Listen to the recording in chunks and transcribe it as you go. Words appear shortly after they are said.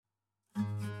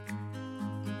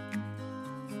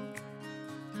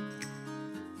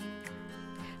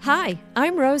Hi,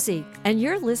 I'm Rosie, and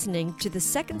you're listening to the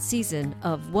second season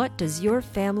of What Does Your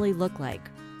Family Look Like?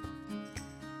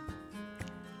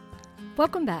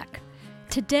 Welcome back.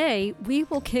 Today, we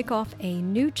will kick off a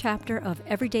new chapter of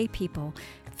Everyday People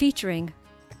featuring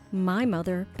my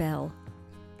mother, Belle.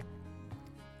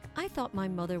 I thought my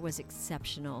mother was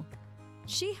exceptional.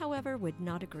 She, however, would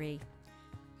not agree.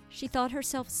 She thought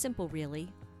herself simple, really,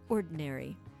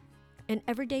 ordinary. An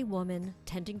everyday woman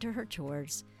tending to her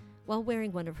chores while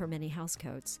wearing one of her many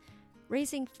housecoats,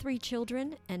 raising 3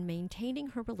 children and maintaining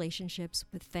her relationships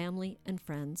with family and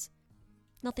friends.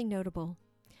 Nothing notable.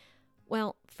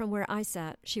 Well, from where I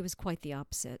sat, she was quite the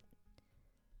opposite.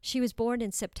 She was born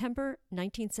in September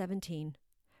 1917.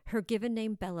 Her given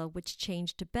name Bella, which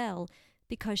changed to Belle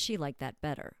because she liked that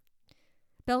better.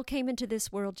 Belle came into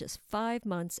this world just 5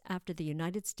 months after the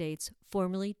United States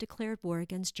formally declared war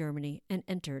against Germany and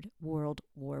entered World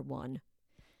War I.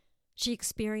 She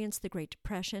experienced the Great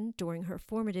Depression during her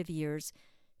formative years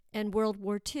and World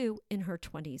War II in her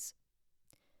 20s.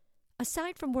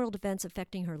 Aside from world events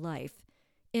affecting her life,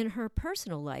 in her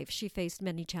personal life she faced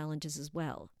many challenges as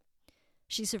well.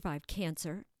 She survived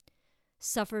cancer,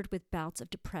 suffered with bouts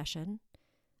of depression,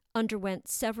 underwent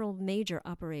several major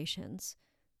operations,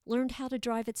 learned how to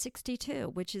drive at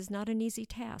 62, which is not an easy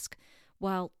task,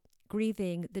 while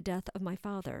grieving the death of my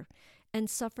father, and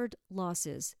suffered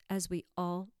losses, as we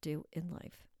all do in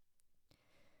life.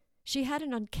 She had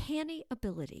an uncanny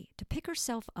ability to pick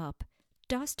herself up,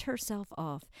 dust herself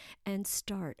off, and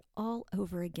start all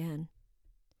over again.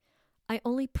 I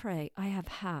only pray I have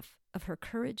half of her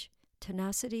courage,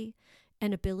 tenacity,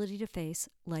 and ability to face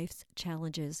life's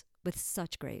challenges with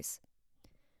such grace.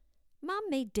 Mom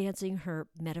made dancing her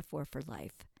metaphor for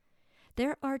life.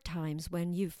 There are times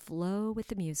when you flow with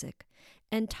the music,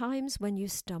 and times when you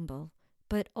stumble,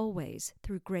 but always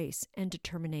through grace and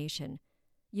determination,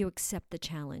 you accept the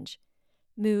challenge,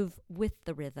 move with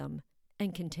the rhythm,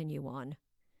 and continue on.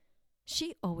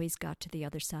 She always got to the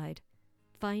other side,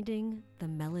 finding the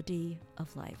melody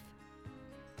of life.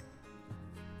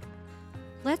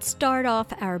 Let's start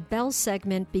off our Belle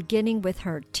segment beginning with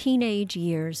her teenage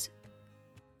years.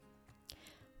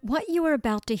 What you are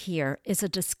about to hear is a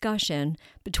discussion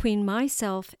between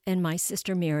myself and my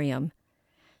sister Miriam.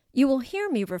 You will hear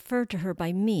me refer to her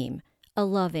by Meme, a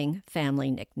loving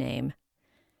family nickname.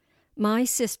 My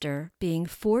sister, being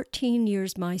 14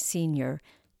 years my senior,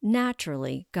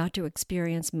 naturally got to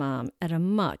experience Mom at a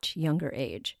much younger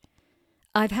age.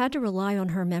 I've had to rely on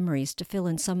her memories to fill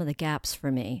in some of the gaps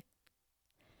for me.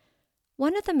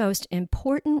 One of the most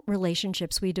important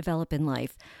relationships we develop in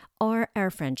life are our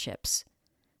friendships.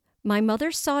 My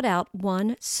mother sought out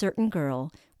one certain girl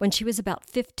when she was about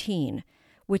 15,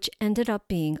 which ended up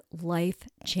being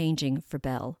life-changing for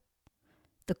Belle.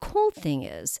 The cool thing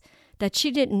is that she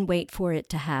didn't wait for it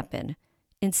to happen.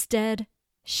 Instead,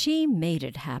 she made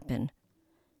it happen.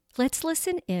 Let's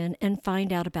listen in and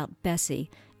find out about Bessie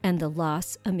and the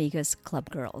Las Amigas Club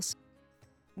girls.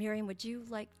 Miriam, would you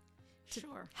like to...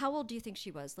 Sure. How old do you think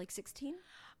she was? Like 16?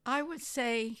 I would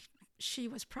say she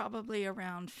was probably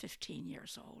around 15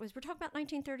 years old. We're talking about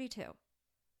 1932.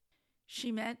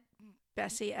 She met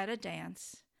Bessie at a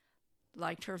dance,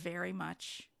 liked her very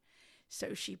much.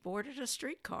 So she boarded a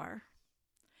streetcar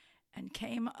and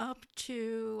came up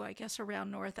to, I guess,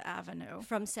 around North Avenue.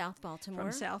 From South Baltimore.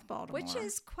 From South Baltimore. Which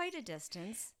is quite a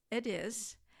distance. It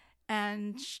is.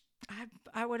 And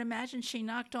I would imagine she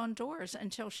knocked on doors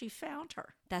until she found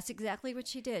her. That's exactly what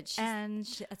she did.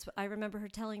 That's what I remember her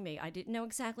telling me. I didn't know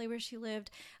exactly where she lived.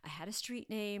 I had a street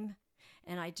name,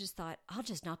 and I just thought, I'll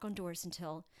just knock on doors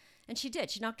until... And she did.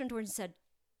 She knocked on doors and said,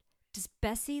 "Does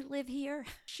Bessie live here?"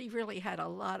 She really had a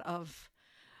lot of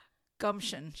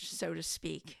gumption, so to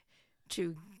speak,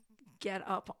 to get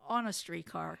up on a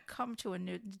streetcar, come to a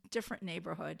different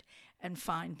neighborhood, and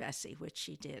find Bessie, which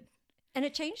she did. And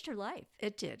it changed her life.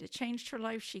 It did. It changed her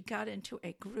life. She got into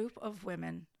a group of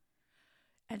women,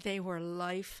 and they were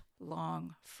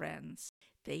lifelong friends.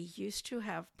 They used to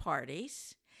have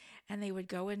parties, and they would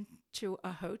go into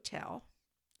a hotel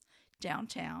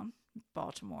downtown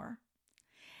Baltimore,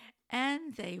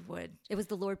 and they would... It was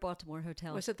the Lord Baltimore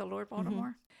Hotel. Was it the Lord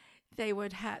Baltimore? Mm-hmm.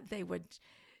 They would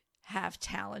have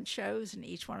talent shows, and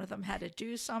each one of them had to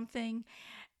do something,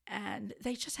 and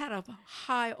they just had a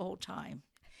high old time.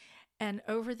 And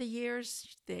over the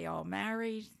years, they all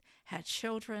married, had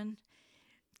children,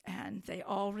 and they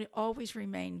always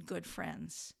remained good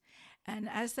friends. And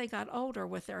as they got older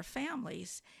with their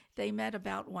families, they met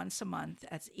about once a month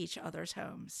at each other's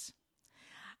homes.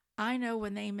 I know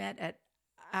when they met at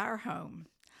our home,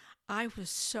 I was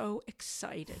so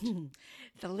excited.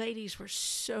 The ladies were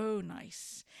so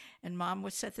nice. And Mom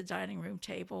would set the dining room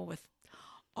table with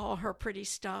all her pretty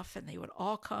stuff, and they would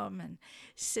all come and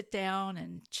sit down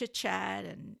and chit-chat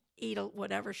and eat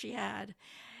whatever she had.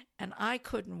 And I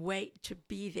couldn't wait to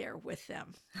be there with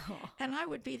them. Oh. And I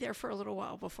would be there for a little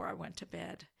while before I went to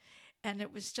bed. And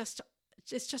it's just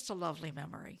a lovely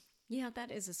memory. Yeah,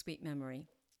 that is a sweet memory.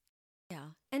 Yeah.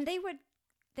 And they would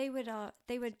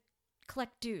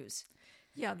collect dues.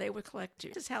 Yeah, they would collect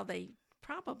dues. This is how they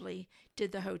probably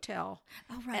did the hotel.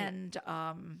 Oh, right. And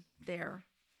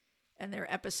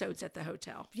their episodes at the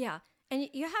hotel. Yeah. And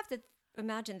you have to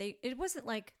imagine it wasn't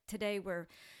like today where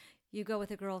you go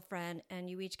with a girlfriend and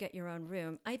you each get your own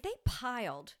room. They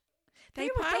piled. They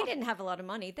didn't have a lot of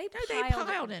money. They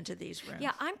piled into these rooms.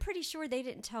 Yeah, I'm pretty sure they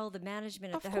didn't tell the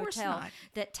management at the hotel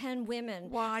that 10 women.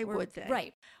 Why would they?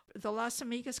 Right. The Las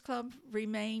Amigas Club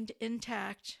remained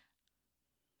intact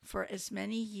for as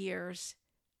many years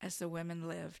as the women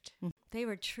lived. They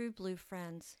were true blue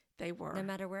friends. They were. No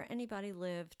matter where anybody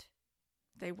lived,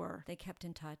 they were. They kept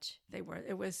in touch. They were.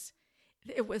 It was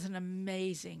an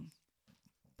amazing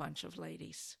bunch of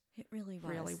ladies. It really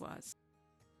was. Really was.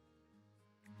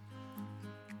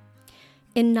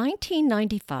 In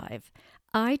 1995,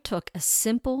 I took a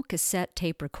simple cassette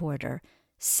tape recorder,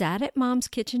 sat at Mom's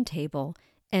kitchen table,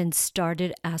 and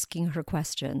started asking her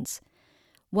questions.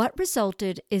 What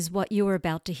resulted is what you are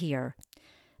about to hear.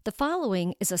 The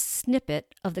following is a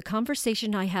snippet of the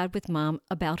conversation I had with Mom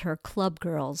about her club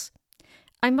girls.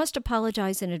 I must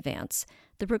apologize in advance.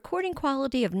 The recording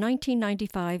quality of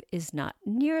 1995 is not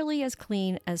nearly as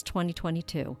clean as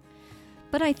 2022,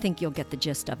 but I think you'll get the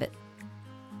gist of it.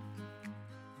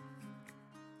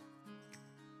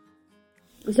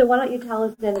 So why don't you tell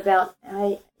us then about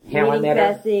meeting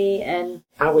Bessie and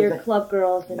your club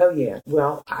girls? Oh, yeah.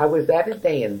 Well, I was at a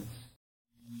dance,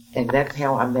 and that's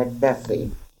how I met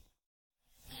Bessie.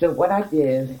 So what I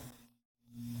did,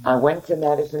 I went to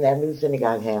Madison Avenue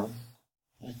Synagogue House.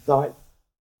 I thought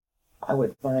I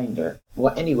would find her.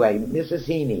 Well, anyway, Mrs.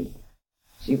 Heaney,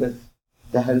 she was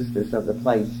the hostess of the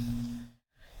place.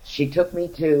 She took me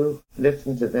to,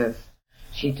 listen to this,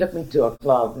 she took me to a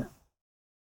club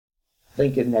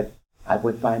thinking that I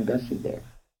would find Bessie there.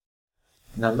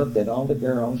 And I looked at all the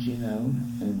girls,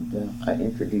 and I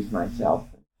introduced myself.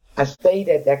 I stayed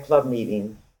at that club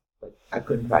meeting, but I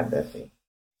couldn't find Bessie.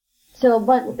 So,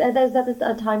 but is that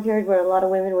a time period where a lot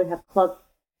of women would have club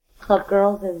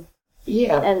girls and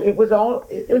it was all.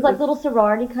 It was like little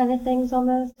sorority kind of things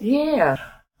almost. Yeah.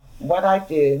 What I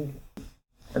did,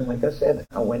 and like I said,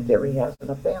 I went to every house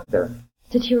and I found her.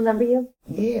 Did she remember you?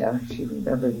 Yeah, she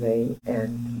remembered me,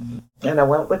 and I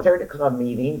went with her to club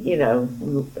meeting. In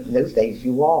those days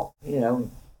you walk,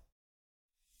 and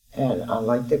I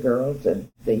liked the girls, and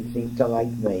they seemed to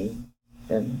like me,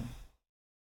 and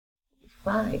it's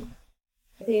fine.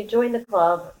 So you joined the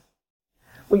club.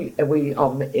 We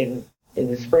in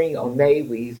the spring on May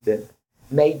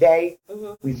May Day.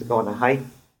 Mm-hmm. We used to go on a hike.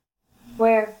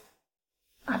 Where?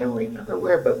 I don't remember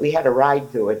where, but we had a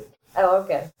ride to it. Oh,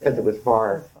 okay. Because it was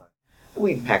far.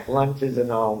 We'd pack lunches and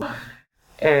all.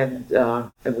 And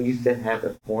we used to have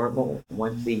a formal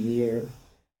once a year.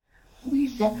 We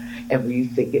used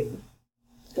to get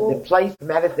the place,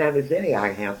 Madison Avenue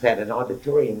Synagogue House, had an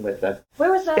auditorium with a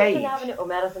Where was stage. Madison Avenue? Oh,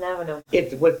 Madison Avenue.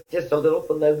 It was just a little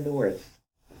below North.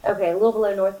 Okay, a little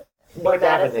below North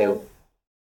Avenue.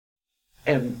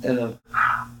 And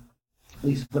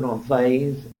we used to put on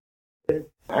plays.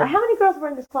 How many girls were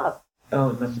in this club?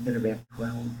 Oh, it must have been about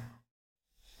 12.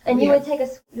 And would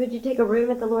you take a room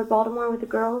at the Lord Baltimore with the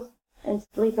girls and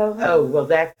sleep over? Oh, well,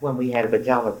 that's when we had a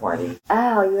pajama party.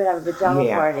 Oh, you would have a pajama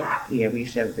party. Yeah, we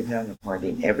used to have a pajama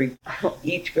party.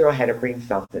 Each girl had to bring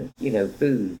something,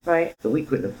 food. Right. But we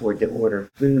couldn't afford to order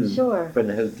food from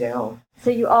the hotel. So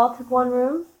you all took one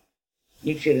room?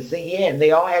 You should have seen, and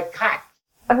they all had cots.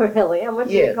 Oh, really? How much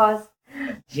did it cost?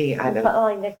 Gee, I don't know.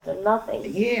 Like next to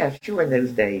nothing. Yeah, sure, in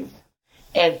those days.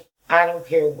 And I don't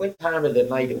care what time of the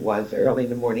night it was, early in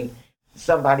the morning,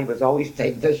 somebody was always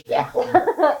taking a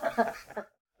shower.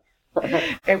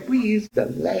 And we used to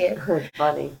laugh. That's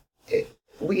funny.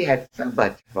 We had so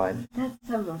much fun. That's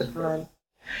so much fun.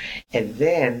 And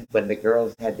then, when the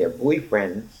girls had their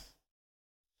boyfriends,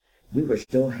 we were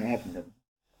still having them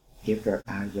after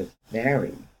I was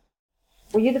married.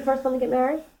 Were you the first one to get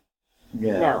married?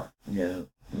 No.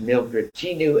 Mildred,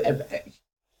 she knew everything.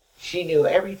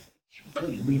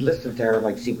 We listened to her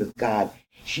like she was God.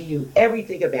 She knew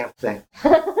everything about sex.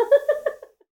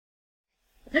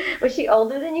 Was she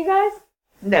older than you guys?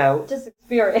 No. Just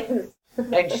experience.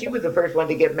 And she was the first one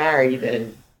to get married,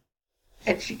 and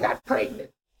she got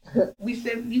pregnant. We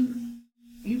said,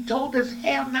 you told us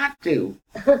how not to.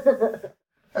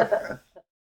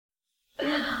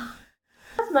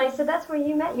 That's nice. So that's where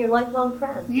you met your lifelong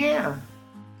friend. Yeah.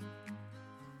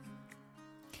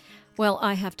 Well,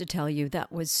 I have to tell you,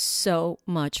 that was so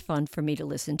much fun for me to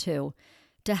listen to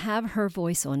have her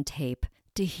voice on tape,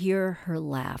 to hear her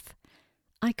laugh.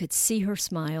 I could see her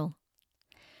smile.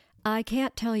 I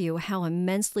can't tell you how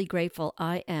immensely grateful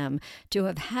I am to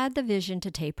have had the vision to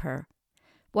tape her.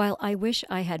 While I wish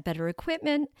I had better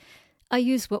equipment, I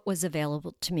used what was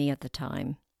available to me at the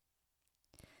time.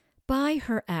 By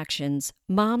her actions,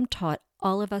 Mom taught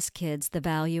all of us kids the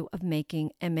value of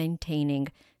making and maintaining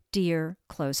dear,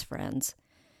 close friends.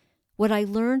 What I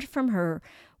learned from her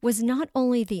was not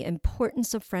only the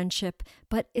importance of friendship,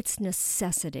 but its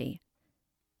necessity.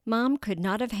 Mom could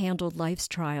not have handled life's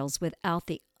trials without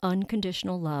the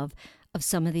unconditional love of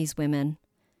some of these women.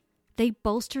 They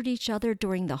bolstered each other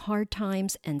during the hard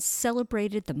times and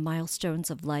celebrated the milestones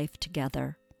of life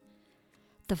together.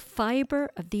 The fiber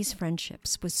of these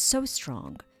friendships was so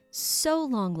strong, so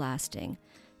long-lasting,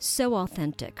 so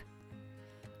authentic.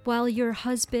 While your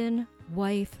husband,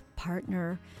 wife,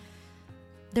 partner,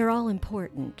 they're all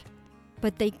important,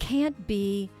 but they can't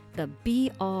be the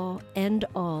be-all,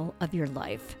 end-all of your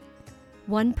life.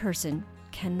 One person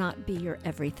cannot be your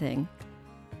everything.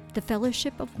 The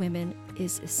fellowship of women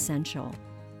is essential.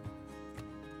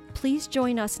 Please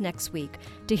join us next week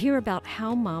to hear about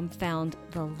how Mom found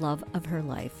the love of her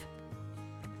life.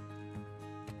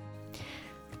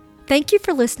 Thank you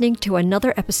for listening to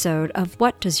another episode of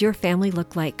What Does Your Family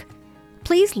Look Like?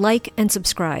 Please like and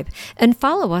subscribe and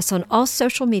follow us on all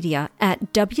social media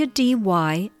at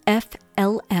WDYFLL,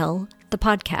 the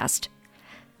podcast.